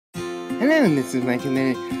Hello, this is Mike, and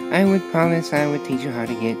I would promise I would teach you how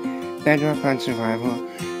to get Bedrock on survival.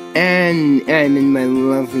 And I'm in my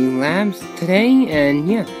lovely labs today, and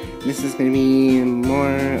yeah, this is gonna be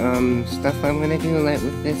more stuff I'm gonna do like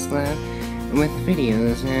with this lab, with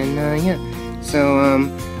videos, and yeah. So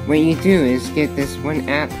what you do is get this one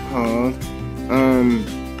app called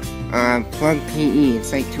Plug PE.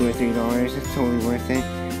 It's like $2 or $3. It's totally worth it.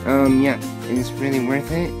 Yeah, it's really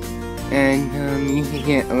worth it. And you can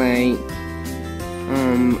get like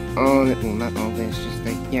all the, well, not all this, just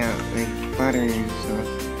like, yeah, like butter and stuff,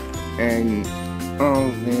 and all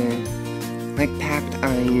the like packed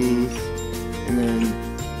ions, and then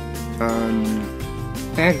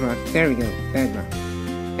Bedrock. There we go, Bedrock.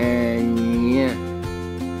 And yeah,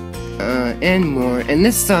 and more. And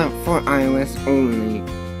this is for iOS only.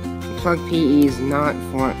 Plug PE is not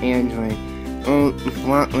for Android. Oh,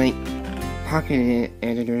 like Pocket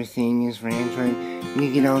Editor thing is for Android.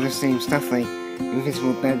 You get all the same stuff like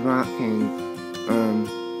invisible bedrock and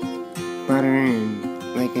butter, and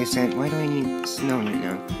like I said, why do I need snow right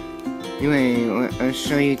now? Anyway, what I'll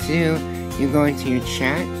show you to do, you go into your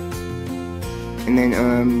chat and then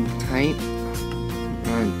type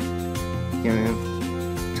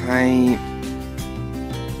type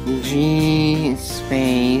G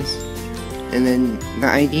space, and then the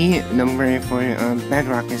ID number for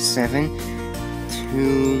Bedrock is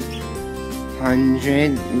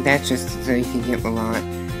 7,200. That's just so you can get a lot,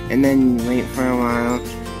 and then wait for a while.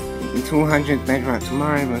 200 Bedrock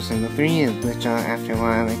tomorrow goes to 3, it'll glitch out after a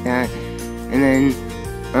while like that, and then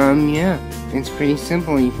yeah, it's pretty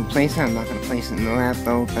simple. You can place it. I'm not gonna place it in the lab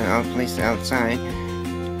though, but I'll place it outside,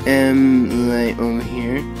 right over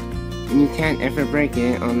here, and you can't ever break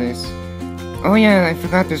it on this. Oh yeah, I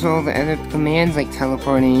forgot there's all the other commands like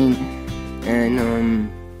teleporting, and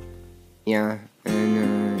yeah, and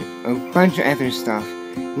a bunch of other stuff.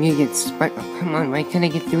 You get spiked. Oh, come on, why can't I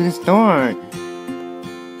get through this door?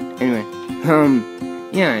 Anyway,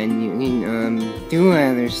 yeah, and you can do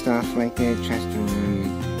other stuff like the chest room.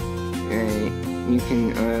 You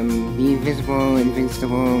can be invisible,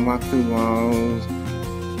 invincible, walk through walls.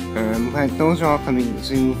 But those are all coming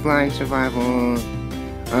soon. Fly and survival.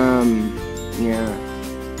 Yeah.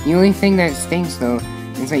 The only thing that stinks though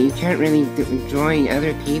is that you can't really join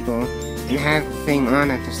other people and have the thing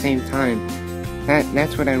on at the same time.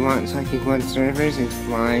 That's what I want, so I can go on servers and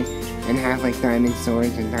fly and have like diamond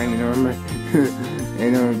swords and diamond armor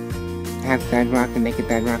and have bedrock and make a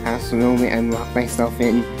bedrock house so nobody unlock myself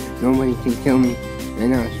in. Nobody can kill me. I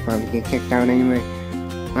know I should probably get kicked out anyway.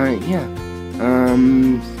 Yeah.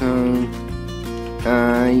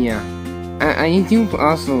 Yeah. I do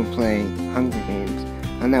also play Hunger Games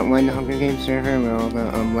on that one Hunger Games server where all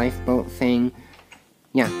the lifeboat thing.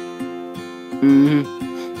 Yeah.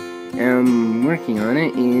 Working on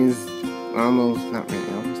it is almost, not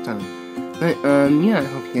really, almost done. But yeah, I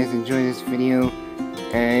hope you guys enjoy this video,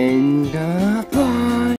 and bye.